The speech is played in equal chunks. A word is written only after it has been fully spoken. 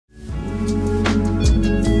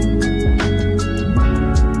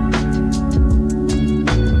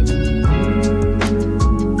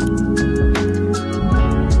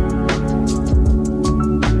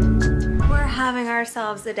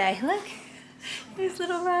the day. Look, there's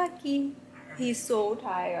little Rocky. He's so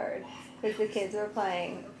tired because the kids are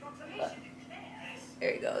playing. Look,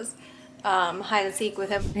 there he goes. Hide and seek with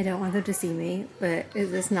him. I don't want them to see me, but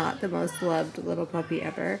is this not the most loved little puppy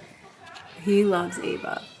ever? He loves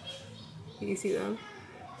Ava. Can you see them?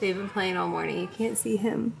 They've been playing all morning. You can't see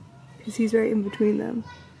him because he's right in between them.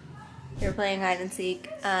 They're playing hide and seek,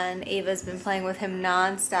 and Ava's been playing with him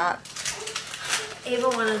non-stop. Ava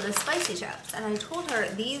wanted the spicy chips, and I told her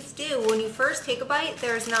these do, when you first take a bite,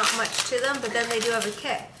 there's not much to them, but then they do have a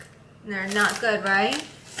kick. And they're not good, right?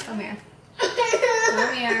 Come here.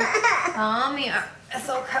 Come here. Come here. It's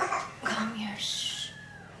okay. Come here. Shh.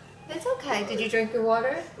 It's okay. Did you drink your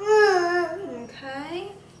water?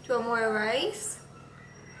 Okay. Do you want more rice?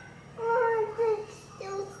 I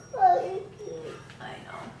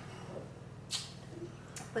know.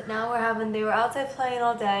 But now they were outside playing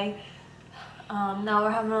all day. Now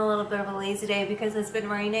we're having a little bit of a lazy day because it's been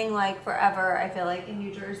raining like forever, I feel like, in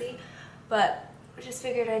New Jersey. But I just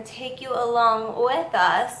figured I'd take you along with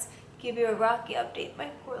us, give you a Rocky update. My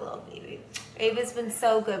poor little baby. Ava's been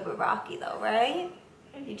so good with Rocky though, right?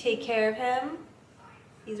 You take care of him.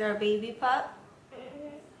 He's our baby pup.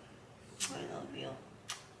 I love you.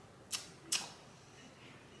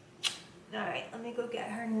 Alright, let me go get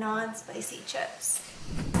her non-spicy chips.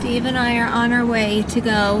 Steve and I are on our way to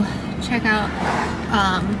go check out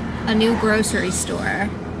a new grocery store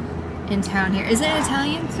in town here. Is it an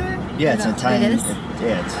Italian store? Yeah, it's Italian. It is?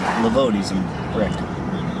 Yeah, it's Lavodi's in Brick.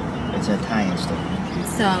 It's an Italian store.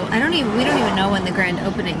 So we don't even know when the grand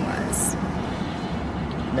opening was.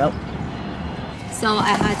 Nope. So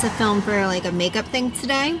I had to film for like a makeup thing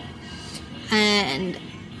today, and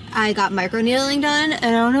I got microneedling done, and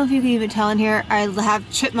I don't know if you can even tell in here, I have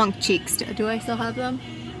chipmunk cheeks. Do I still have them?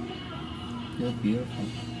 You look beautiful.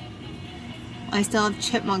 I still have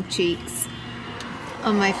chipmunk cheeks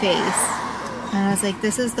on my face. And I was like,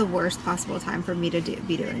 this is the worst possible time for me to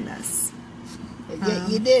be doing this.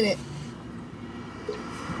 You did it.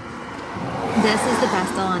 This is the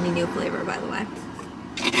best Alani new flavor, by the way.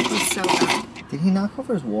 It's so good. Did he knock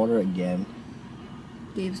over his water again?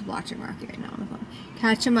 Dave's watching Rocky right now on the phone.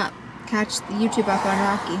 Catch him up. Catch the YouTube up on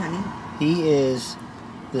Rocky, honey. He is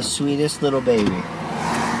the sweetest little baby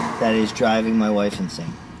that is driving my wife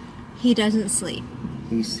insane. He doesn't sleep.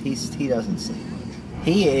 He doesn't sleep.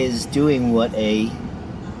 He is doing what a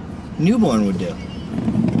newborn would do.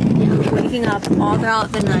 Yeah, waking up all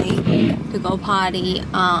throughout the night to go potty.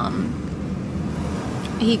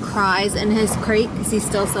 He cries in his crate because he's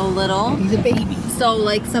still so little. He's a baby. So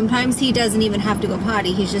like sometimes he doesn't even have to go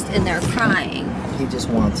potty. He's just in there crying. He just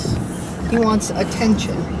wants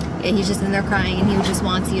attention. Yeah, he's just in there crying, and he just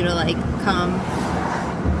wants you to like calm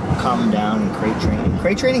down and crate training.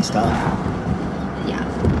 Crate training's tough. Yeah,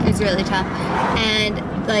 it's really tough.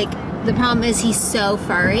 And like the problem is he's so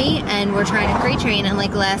furry, and we're trying to crate train, and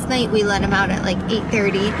like last night we let him out at like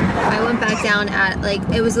 8:30. I went back down at like,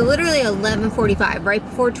 it was literally 11:45, right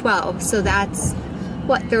before 12. So that's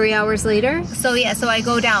what, 3 hours later? So yeah, so I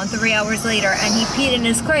go down 3 hours later, and he peed in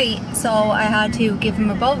his crate, so I had to give him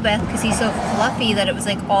a bubble bath because he's so fluffy that it was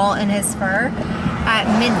like all in his fur at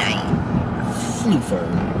midnight. Floofer.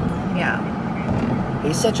 Yeah.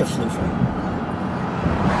 He's such a floofer.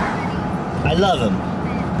 I love him.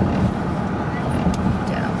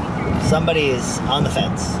 Yeah. Somebody is on the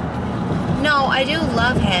fence. No, I do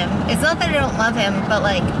love him. It's not that I don't love him, but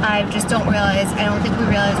like I just don't realize, I don't think we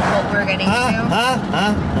realize what we're getting into.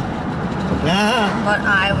 What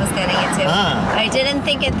I was getting into. I didn't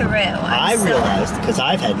think it through. I realized because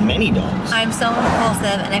I've had many dogs. I'm so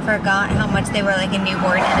impulsive, and I forgot how much they were like a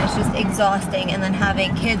newborn, and it's just exhausting. And then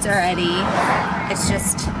having kids already, it's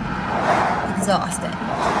just exhausting.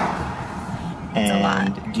 It's a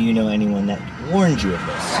lot. Do you know anyone that warned you of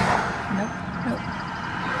this? Nope.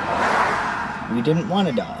 We didn't want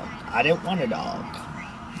a dog. I didn't want a dog.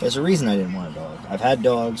 There's a reason I didn't want a dog. I've had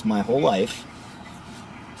dogs my whole life,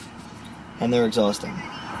 and they're exhausting.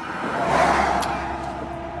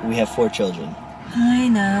 We have 4 children. I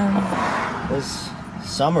know. It was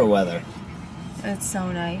summer weather. It's so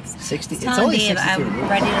nice. 60. It's Telling only Dave 62 I'm degrees.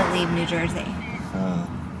 ready to leave New Jersey.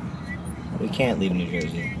 We can't leave New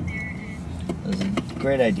Jersey. It was a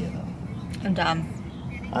great idea, though. I'm done.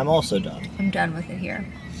 I'm also done. I'm done with it here.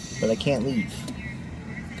 But I can't leave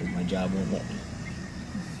because my job won't let me.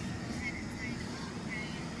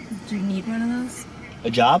 Do you need one of those?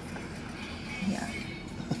 A job? Yeah.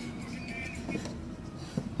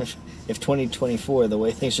 If 2024, the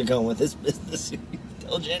way things are going with this business, you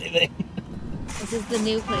told you anything. This is the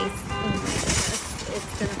new place. Oh my goodness.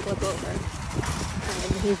 It's gonna flip over.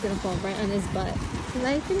 And he's gonna fall right on his butt.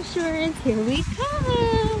 Life insurance, here we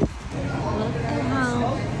come. Look at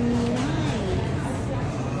how nice.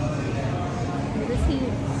 Look at you.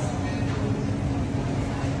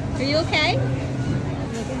 Are you okay? Look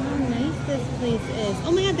at how nice this place is.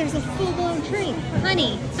 Oh my god, there's a full-blown tree.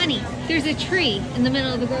 Honey, there's a tree in the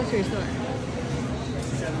middle of the grocery store.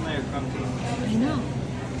 I know.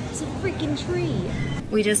 It's a freaking tree.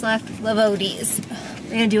 We just left Lavodi's.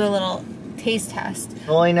 We're gonna do a little taste test.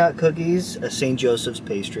 Holy nut cookies, a St. Joseph's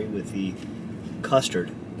pastry with the custard,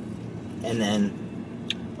 and then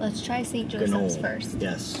Let's try St. Joseph's granola. first.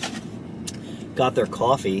 Yes. Got their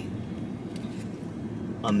coffee.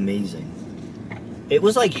 Amazing. It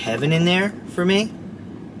was like heaven in there for me.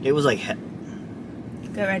 It was like Get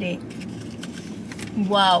ready.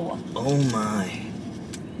 Wow. oh my.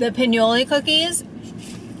 The pinoli cookies.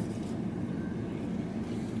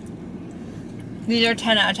 These are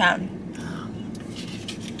 10 out of 10.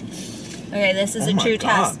 Okay, this is Oh a my true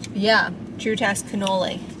God. test. Yeah, true test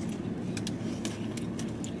cannoli.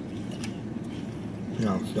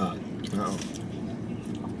 No, stop. Uh-oh.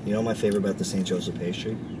 You know my favorite about the St. Joseph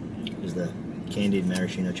pastry? Is the candied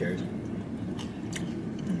maraschino cherries.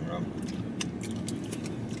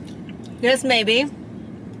 This may be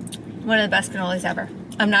one of the best cannolis ever.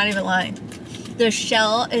 I'm not even lying. The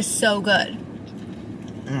shell is so good.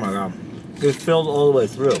 Oh my god. It's filled all the way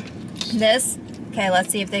through. This, okay, let's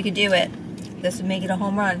see if they could do it. This would make it a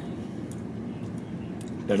home run.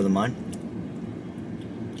 Better than mine?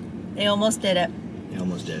 They almost did it. They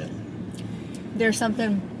almost did it. There's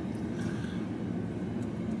something.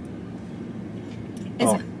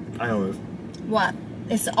 Oh, I know it. What?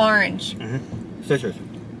 It's orange. Mm-hmm. Citrus.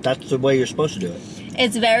 That's the way you're supposed to do it.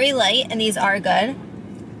 It's very light, and these are good.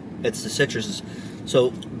 It's the citrus. So,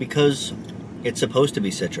 because it's supposed to be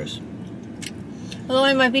citrus. Although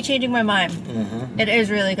I might be changing my mind. Mm-hmm. It is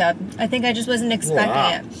really good. I think I just wasn't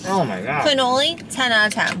expecting it. Oh my god. Cannoli, 10 out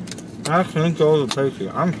of 10. I think all the pastry.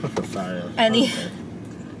 I'm such a fat ass. And the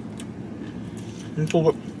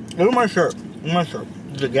Look at my shirt. Look at my shirt.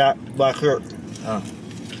 The black shirt. Oh.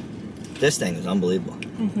 This thing is unbelievable.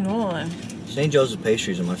 cannoli. St. Joseph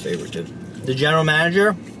pastries are my favorite too. The general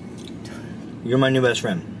manager, you're my new best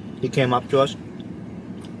friend. He came up to us.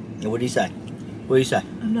 And what did he say? What did he say?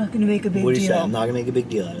 I'm not gonna make a big What did he deal. say? I'm not gonna make a big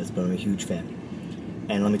deal out of this, but I'm a huge fan.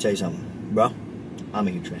 And let me tell you something, bro. I'm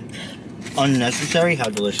a huge fan. Unnecessary, how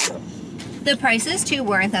delicious though. The prices too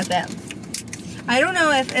weren't that bad. I don't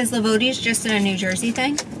know if is Lavodi's just a New Jersey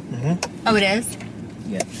thing. Mm-hmm. Oh, it is?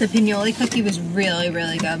 Yeah. The pinoli cookie was really,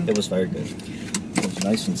 really good. It was very good. It was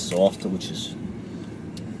nice and soft, which is...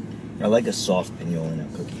 I like a soft pinole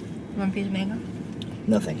nut cookie. Want a piece of mango?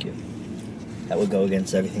 No, thank you. That would go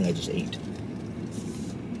against everything I just ate.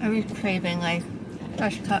 I was craving like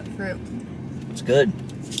fresh cut fruit. It's good.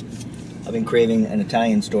 I've been craving an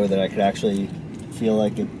Italian store that I could actually feel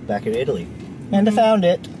like it back in Italy. And I found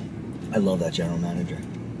it. I love that general manager.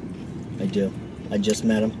 I do. I just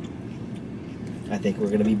met him. I think we're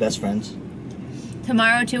going to be best friends.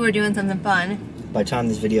 Tomorrow too we're doing something fun. By the time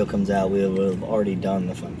this video comes out, we will have already done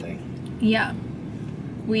the fun thing. Yeah.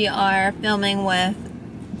 We are filming with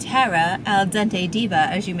Tara, Al Dente Diva,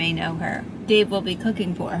 as you may know her. Dave will be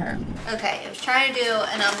cooking for her. Okay, I was trying to do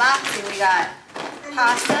an unboxing. We got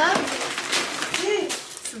pasta,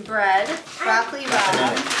 some bread, broccoli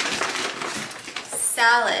ramen,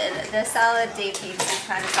 salad. The salad Dave hates this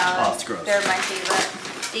kind of salad. Oh, it's gross. They're my favorite.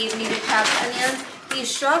 Dave needed chopped onions. These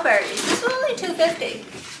strawberries, this was only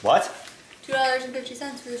 $2.50. What?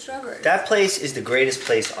 $2.50 for the strawberries. That place is the greatest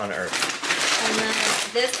place on earth. And then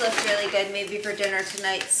this looks really good, maybe for dinner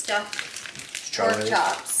tonight. Stuffed pork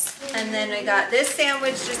chops. And then I got this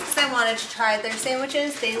sandwich just because I wanted to try their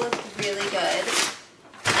sandwiches. They look really good.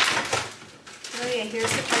 Oh yeah,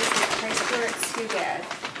 here's the price. The price for it's too bad.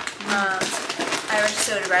 Irish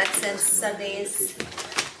soda bread since Sundays.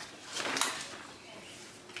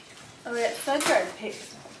 Oh yeah, sun-dried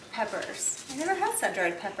peppers. I never had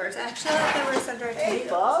sun-dried peppers. Actually, I thought they were sun-dried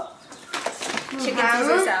tomatoes. Chicken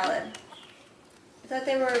Caesar salad. I thought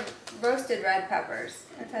they were roasted red peppers.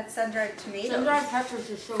 I've had sun-dried tomatoes. Sun-dried peppers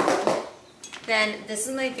are so good. Then this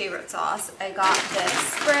is my favorite sauce. I got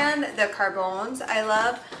this brand, the Carbones, I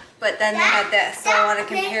love. But then they had this, so I want to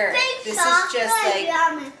compare it. This is just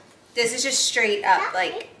like, this is just straight up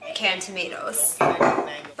like canned tomatoes.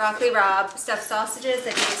 Broccoli rabe, stuffed sausages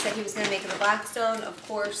that he said he was going to make in the Blackstone. Of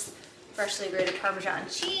course, freshly grated Parmesan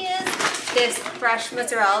cheese. This fresh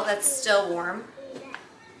mozzarella that's still warm.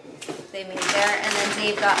 They made there. And then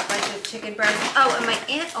Dave got a bunch of chicken breasts. Oh, and my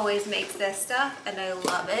aunt always makes this stuff, and I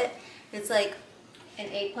love it. It's like an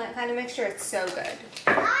eggplant kind of mixture. It's so good.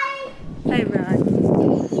 Hi, Ron.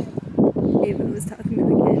 David was talking to the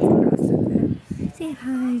kids across the bed. Say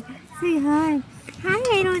hi. Say hi.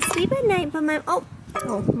 Hi, I don't sleep at night, but my... Oh,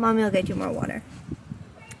 Mommy will get you more water.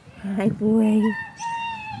 Hi, boy.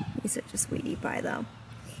 He's such a sweetie pie, though.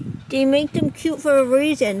 They make them cute for a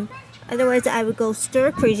reason. Otherwise, I would go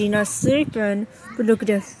stir crazy, not sleeping. But look at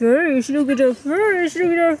that face. Look at that face.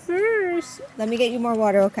 Look at that face. Let me get you more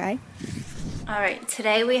water, okay? All right.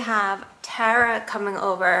 Today we have Tara coming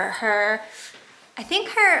over. I think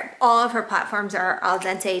all of her platforms are Al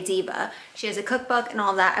Dente Diva. She has a cookbook and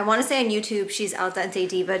all that. I want to say on YouTube she's Al Dente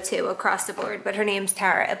Diva too, across the board. But her name's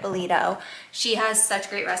Tara Ippolito. She has such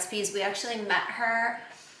great recipes. We actually met her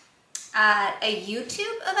at a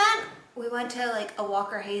YouTube event. We went to like a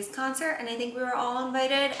Walker Hayes concert, and I think we were all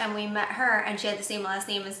invited, and we met her, and she had the same last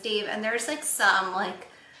name as Dave, and there's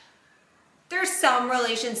some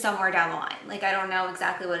relation somewhere down the line. Like, I don't know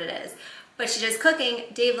exactly what it is, but she does cooking.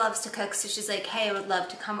 Dave loves to cook, so she's like, hey, I would love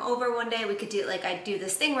to come over one day. We could do, like, I do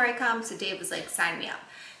this thing where I come, so Dave was like, sign me up.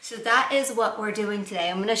 So that is what we're doing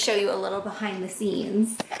today. I'm gonna show you a little behind the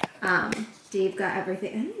scenes. Dave got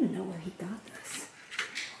everything. I don't even know where he got this.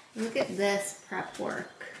 Look at this prep work.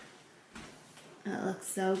 That looks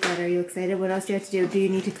so good. Are you excited? What else do you have to do? Do you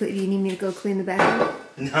need me to go clean the bathroom?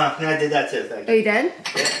 No, I did that too. Thank you. Oh, you did?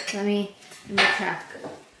 Yeah. Let me check.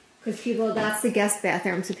 Because that's the guest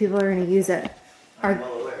bathroom, so people are going to use it.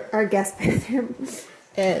 Our guest bathroom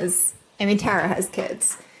is, Tara has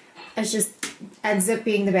kids. It's just ends up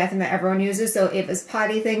being the bathroom that everyone uses, so if it's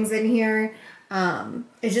potty things in here,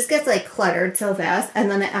 it just gets like cluttered so fast. And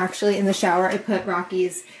then actually in the shower, I put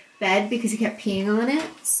Rocky's bed because he kept peeing on it,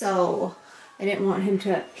 so I didn't want him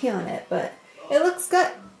to pee on it, but it looks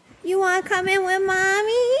good. You want to come in with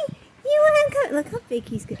Mommy? You want to come? Look how big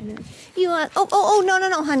he's getting in. You want? Oh,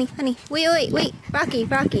 no, honey. Wait. Rocky,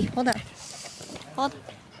 hold on. Hold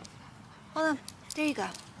on. There you go.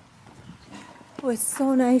 Oh, it's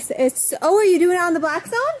so nice. Oh, are you doing it on the black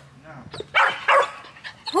zone? No.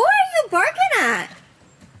 Who are you barking at?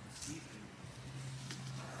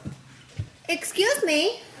 Excuse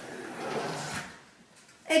me.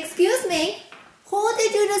 Who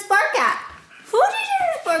did you just bark at?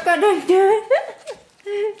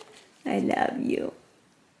 I love you.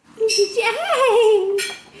 Hey,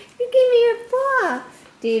 you gave me your paw.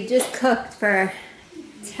 Dave just cooked for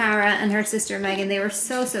Tara and her sister Megan. They were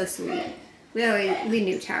so sweet. We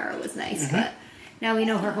knew Tara was nice, but now we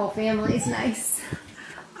know her whole family is nice.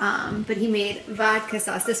 But he made vodka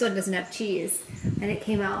sauce. This one doesn't have cheese, and it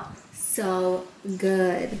came out so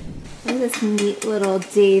good. Look at this neat little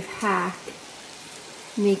Dave hack.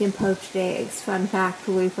 Making poached eggs. Fun fact,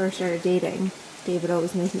 when we first started dating, David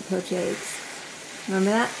always made me poached eggs. Remember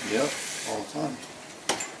that? Yep, all the time.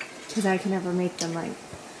 Because I can never make them right.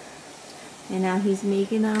 And now he's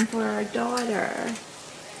making them for our daughter.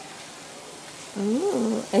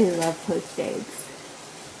 Ooh, I love poached eggs.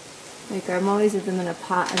 Like, I'm always with them in a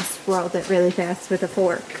pot and swirled it really fast with a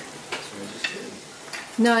fork. That's what I just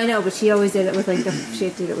did. No, I know, but she always did it with like she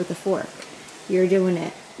did it with a fork. You're doing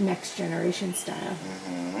it next generation style.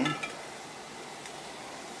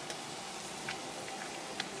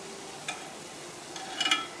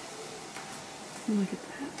 Look at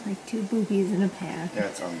that, like 2 boobies in a pack. Yeah,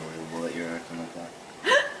 it's unbelievable that you're acting like that.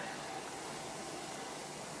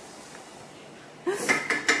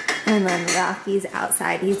 And then Rocky's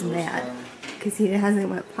outside. He's mad because he hasn't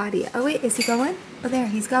went potty. Oh wait, is he going? Oh, there,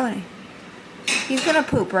 he's going. He's gonna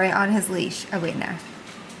poop right on his leash. Oh wait, no.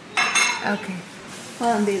 Okay.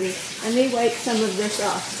 Hold on, baby. Let me wipe some of this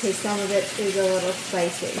off because some of it is a little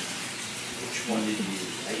spicy. Which one did you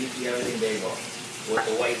use? I used the everything bagel with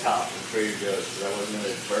the white top from Trader Joe's because I wasn't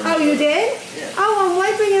going to burn Oh, you did? Yeah. Oh, I'm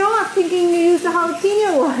wiping it off thinking you used the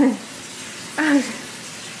jalapeno one. I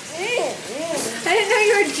didn't know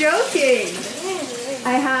you were joking.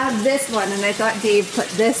 I have this one and I thought Dave put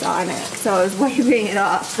this on it, so I was wiping it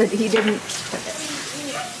off, but he didn't put it.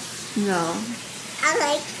 No. I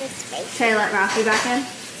like this space. Should I let Rocky back in?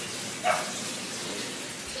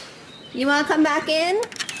 You want to come back in?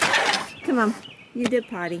 Come on. You did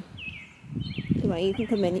potty. Come on, you can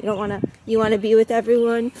come in. You don't want to. You want to be with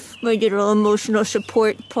everyone? My little emotional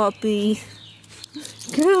support puppy.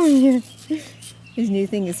 Come here. His new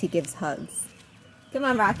thing is he gives hugs. Come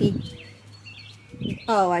on, Rocky.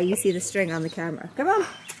 Oh, you see the string on the camera. Come on.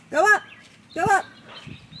 Go up. Go up.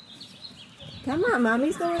 Come on,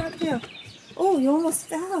 Mommy's going up too. Oh, you almost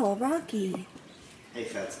fell, Rocky. Hey,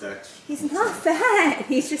 fat stuck. He's not fat.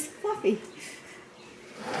 He's just fluffy.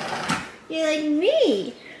 You're like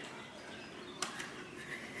me.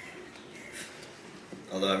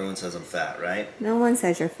 Although everyone says I'm fat, right? No one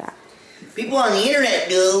says you're fat. People on the internet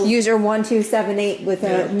do. User 1278 with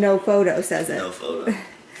a no photo says it. No photo.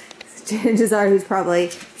 Chances are he's probably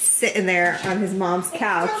sitting there on his mom's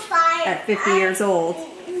couch at 50 years old.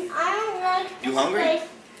 You hungry?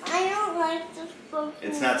 I don't like the spicy.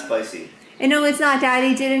 It's not spicy. And no, it's not.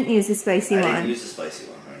 Daddy didn't use the spicy one. I didn't use the spicy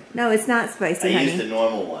one, honey. No, it's not spicy, I honey. used the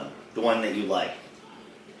normal one. The one that you like.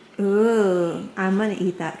 Ooh, I'm gonna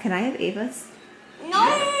eat that. Can I have Ava's? No.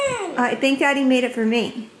 I think Daddy made it for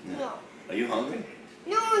me. No. Are you hungry?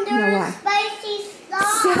 No, No, there's why? spicy stuff.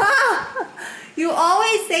 Stop! You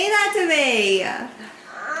always say that to me.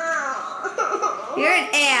 You're an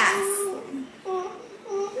ass.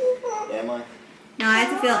 Am I? No, I have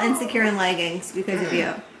to feel insecure in leggings because of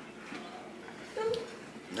you.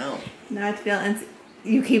 No. Now I have to feel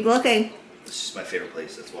You keep looking. This is my favorite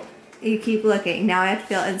place, that's why. You keep looking. Now I have to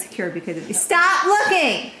feel insecure because of you. Stop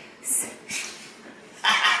looking!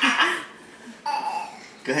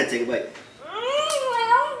 Go ahead, take a bite. I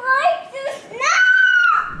don't like this.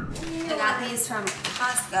 No! I got these from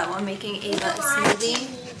Costco. I'm making Ava a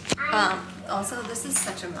smoothie. Also, this is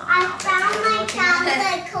such a mom. I found my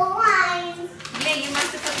chocolate coins. Yeah, you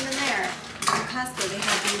must have put them in there. At Costco, they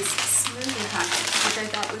have these smoothie packets, which I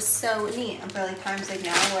thought was so neat. For like times like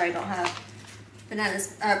now where I don't have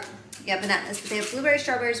bananas. Bananas. But they have blueberry,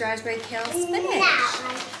 strawberries, raspberry, kale, spinach.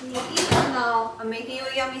 Even though I'm making you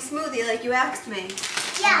a yummy smoothie like you asked me.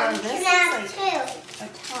 Yeah, Although we this can is have like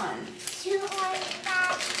a ton. two like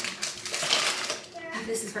that.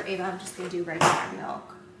 This is for Ava. I'm just gonna do regular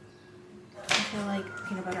milk. I feel like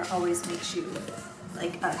peanut butter always makes you,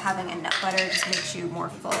 like having a nut butter just makes you more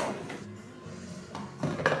full.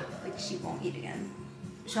 Like she won't eat again.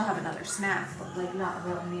 She'll have another snack, but like not a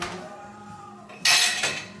real meal.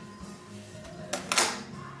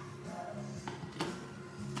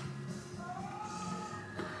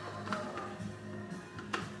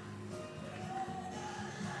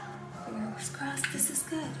 Fingers crossed, this is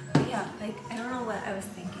good. But yeah, like I don't know what I was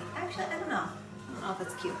thinking. Actually, I don't know. I don't know if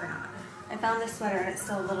it's cute or not. I found this sweater and it's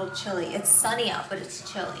still a little chilly. It's sunny out, but it's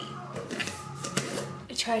chilly.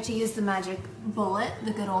 I tried to use the magic bullet,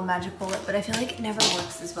 the good old magic bullet, but I feel like it never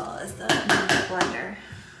works as well as the magic blender.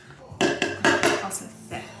 It's also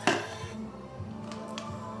thick.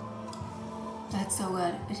 That's so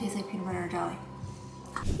good. It tastes like peanut butter and jelly.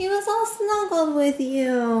 He was all snuggled with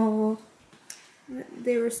you.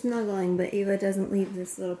 They were snuggling, but Ava doesn't leave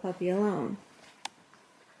this little puppy alone.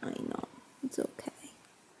 I know. It's okay.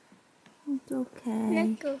 It's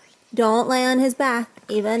okay. Don't lay on his back,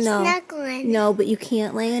 Ava. No. Snuggling. No, but you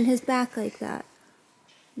can't lay on his back like that.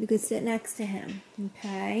 You could sit next to him,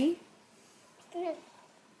 okay?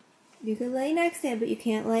 You could lay next to him, but you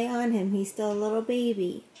can't lay on him. He's still a little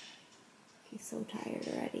baby. He's so tired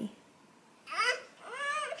already.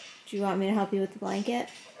 Do you want me to help you with the blanket?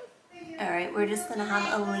 Alright, we're just gonna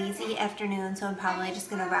have a lazy afternoon, so I'm probably just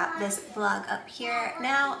gonna wrap this vlog up here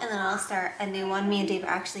now, and then I'll start a new one. Me and Dave are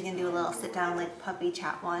actually gonna do a little sit down, like puppy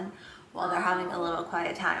chat one while they're having a little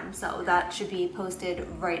quiet time. So that should be posted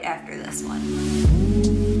right after this one.